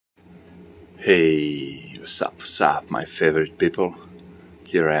Hey, what's up, my favorite people?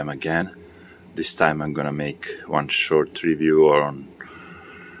 Here I am again. This time I'm gonna make one short review on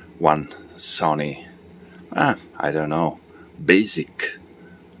one Sony, I don't know, basic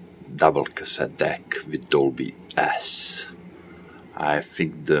double cassette deck with Dolby S. I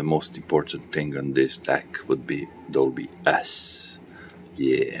think the most important thing on this deck would be Dolby S.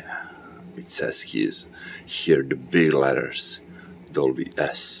 Yeah, it says here the big letters. Dolby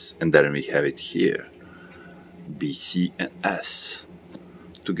S, and then we have it here, BC and S,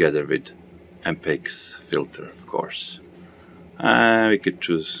 together with MPX filter, of course. We could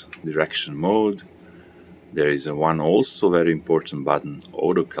choose direction mode. There is one also very important button,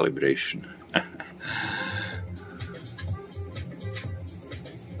 auto calibration.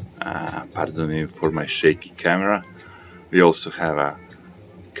 Pardon me for my shaky camera. We also have a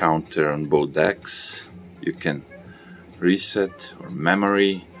counter on both decks. You can reset or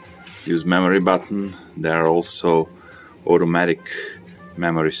memory, use memory button. There are also automatic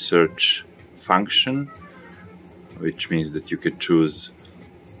memory search function, which means that you can choose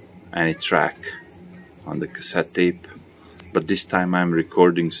any track on the cassette tape, but this time I'm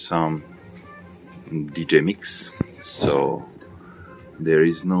recording some DJ mix, so there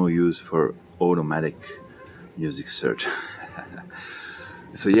is no use for automatic music search.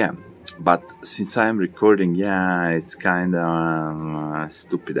 So yeah, but since I'm recording, it's kinda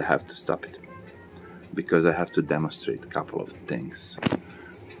stupid. I have to stop it because I have to demonstrate a couple of things.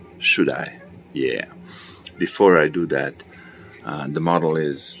 Should I? Yeah. Before I do that, the model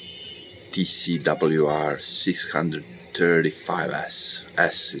is TC-WR635S.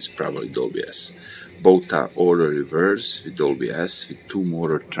 S is probably Dolby S. Both are auto reverse with Dolby S with 2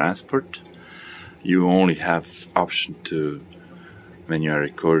 motor transport. You only have option to, when you are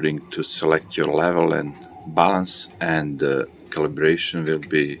recording, to select your level and balance, and the calibration will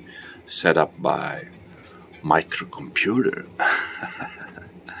be set up by microcomputer.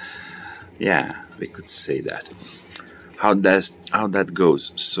 Yeah, we could say that. How that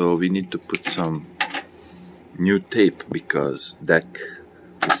goes? So we need to put some new tape because deck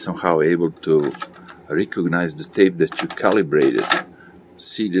is somehow able to recognize the tape that you calibrated.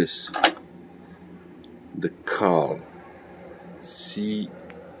 See this? The cal. C-A-L.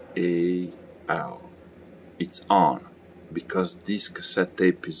 It's on because this cassette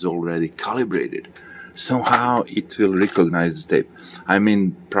tape is already calibrated. Somehow it will recognize the tape. I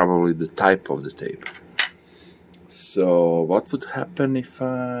mean, probably the type of the tape. So what would happen if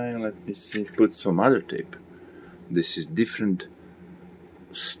I, let me see, put some other tape? This is different,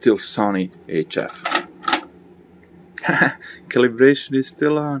 still Sony HF. Calibration is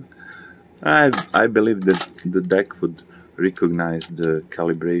still on. I believe that the deck would recognize the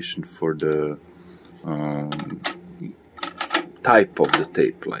calibration for the type of the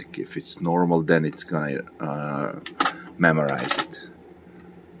tape. Like if it's normal, then it's gonna memorize it.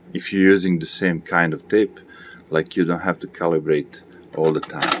 If you're using the same kind of tape, like, you don't have to calibrate all the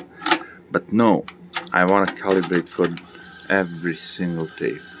time. But no, I want to calibrate for every single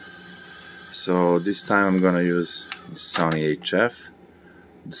tape. So this time I'm gonna use the Sony HF.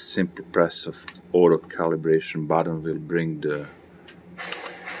 The simple press of auto calibration button will bring the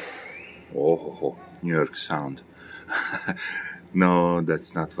New York sound. No,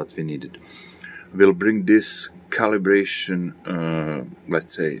 that's not what we needed. We'll bring this calibration,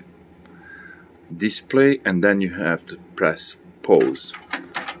 let's say, display, and then you have to press pause.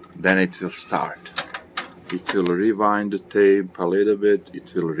 Then it will start. It will rewind the tape a little bit.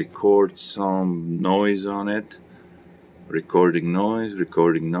 It will record some noise on it. Recording noise,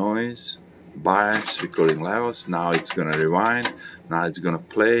 bias, recording levels. Now it's gonna rewind. Now it's gonna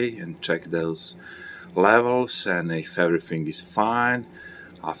play and check those levels, and if everything is fine,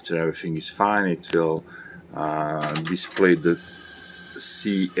 after everything is fine, it will display the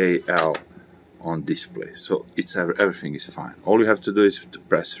CAL on display. So everything is fine. All you have to do is to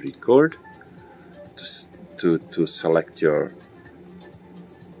press record to select your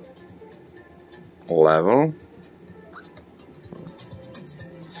level.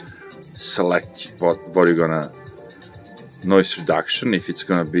 Select what you're gonna, noise reduction, if it's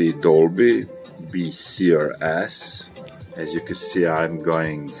gonna be Dolby, B, C or S. As you can see, I'm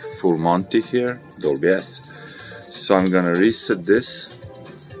going full Monty here, Dolby S. So I'm gonna reset this.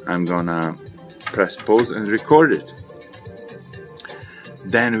 I'm gonna press pause and record it.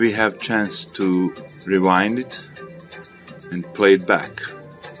 Then we have chance to rewind it and play it back.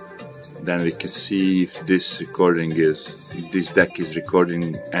 Then we can see if this deck is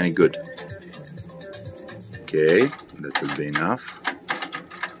recording any good. Okay, that will be enough.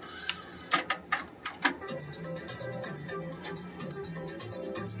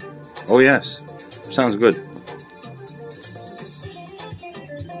 Oh yes, sounds good.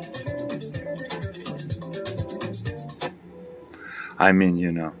 I mean,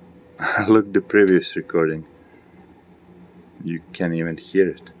 you know, look the previous recording. You can't even hear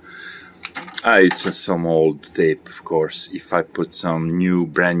it. It's some old tape, of course. If I put some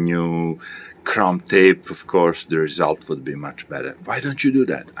brand new chrome tape, of course, the result would be much better. Why don't you do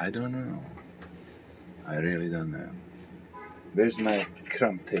that? I don't know. I really don't know. Where's my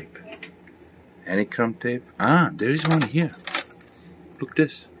chrome tape? Any chrome tape? Ah, there is one here. Look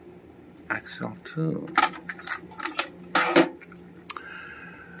this. Axle 2.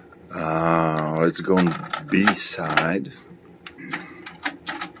 Let's go on B side.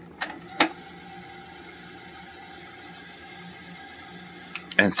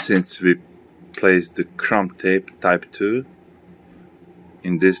 And since we placed the chrome tape type 2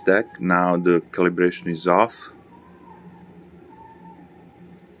 in this deck, now the calibration is off.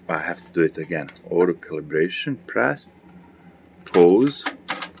 I have to do it again. Auto calibration, pressed, pause,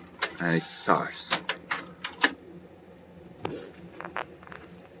 and it starts.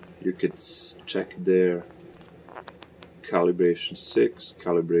 You can check there calibration 6,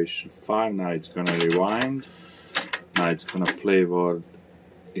 calibration 5. Now it's gonna rewind. Now it's gonna play what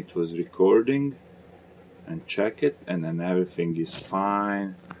it was recording and check it, and then everything is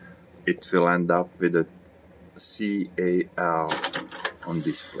fine. It will end up with a CAL on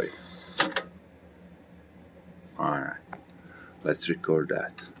display. Alright, let's record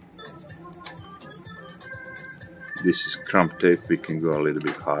that. This is chrome tape, we can go a little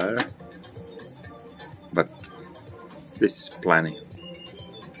bit higher, but this is plenty.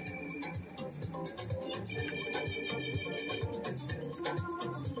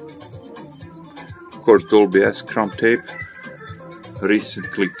 Of course, Dolby S chrome tape,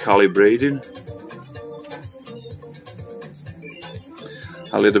 recently calibrated.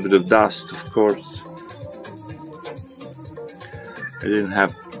 A little bit of dust, of course. I didn't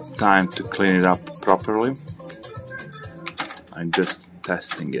have time to clean it up properly. I'm just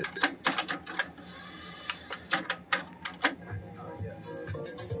testing it.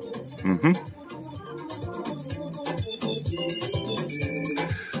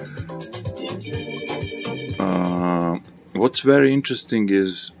 What's very interesting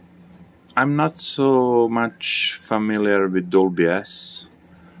is I'm not so much familiar with Dolby S.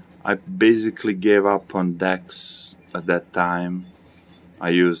 I basically gave up on decks at that time. I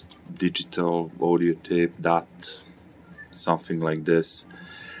used digital audio tape, DAT, something like this.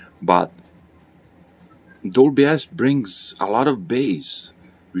 But Dolby S brings a lot of bass,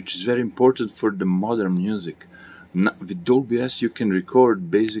 which is very important for the modern music. With Dolby S you can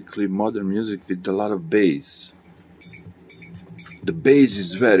record basically modern music with a lot of bass. The bass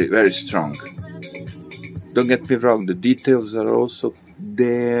is very, very strong. Don't get me wrong, the details are also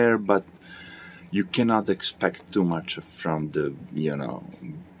there, but you cannot expect too much from the, you know,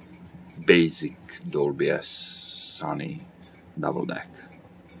 basic Dolby S SONY double deck.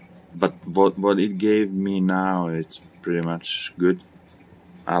 But what it gave me now, it's pretty much good.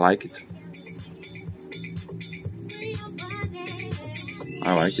 I like it.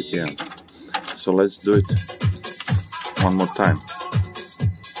 I like it, yeah. So let's do it one more time.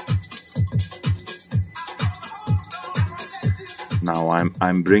 Now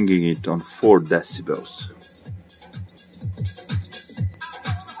I'm bringing it on 4 decibels.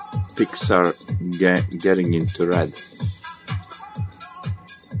 Picks are getting into red.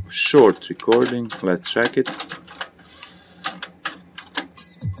 Short recording, let's check it.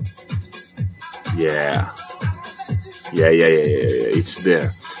 Yeah, it's there.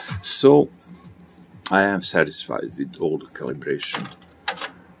 So I am satisfied with all the calibration.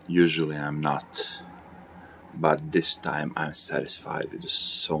 Usually I'm not, but this time I'm satisfied with the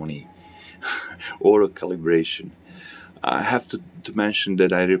Sony auto calibration. I have to mention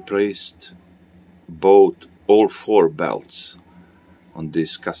that I replaced all 4 belts on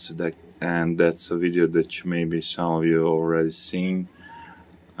this cassette deck, and that's a video that maybe some of you already seen.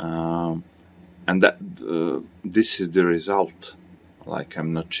 And that this is the result. Like,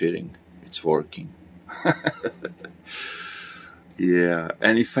 I'm not cheating, it's working. Yeah,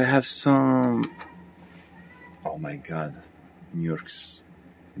 and if I have some, oh my god, New York's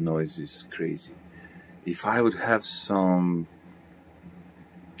noise is crazy. If I would have some,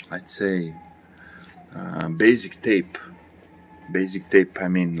 let's say, basic tape, I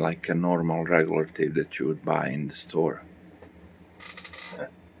mean like a normal regular tape that you would buy in the store.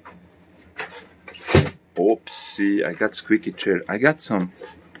 Oops, see, I got squeaky chair. I got some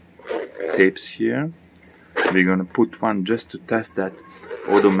tapes here. We're gonna put one just to test that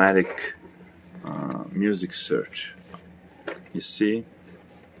automatic music search. You see,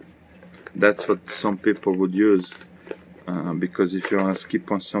 That's what some people would use, because if you want to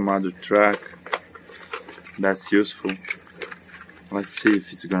skip on some other track, that's useful. Let's see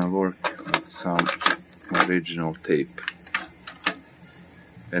if it's gonna work with some original tape.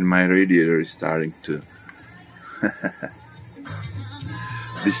 And my radiator is starting to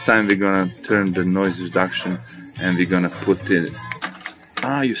this time we're gonna turn the noise reduction and we're gonna put in,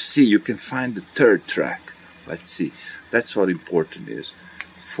 you see, you can find the third track. Let's see, that's what important is.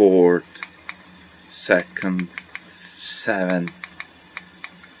 Fourth, second, seventh,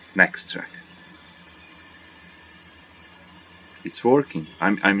 next track. It's working.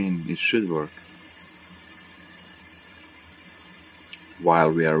 I mean, it should work.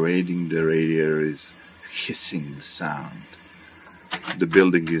 While we are waiting, the radiator is hissing the sound. The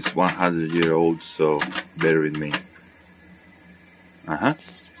building is 100-year-old, so bear with me.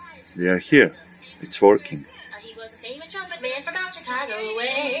 We are here. It's working. He was a famous trumpet man from out Chicago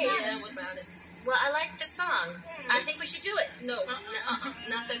way. Yeah, what about it? Well, I like the song. I think we should do it. No,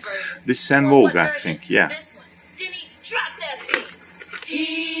 not that version. This is En Vogue, I think, yeah. This one. Denny, drop that beat.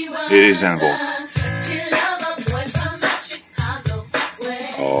 It is En Vogue.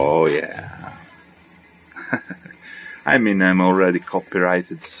 Oh yeah. I mean, I'm already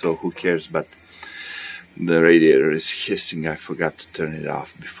copyrighted, so who cares, but the radiator is hissing. I forgot to turn it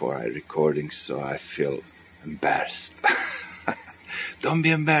off before I recording, so I feel embarrassed. Don't be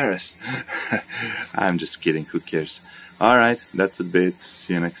embarrassed. I'm just kidding, who cares. Alright, that's a bit.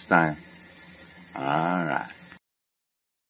 See you next time. Alright.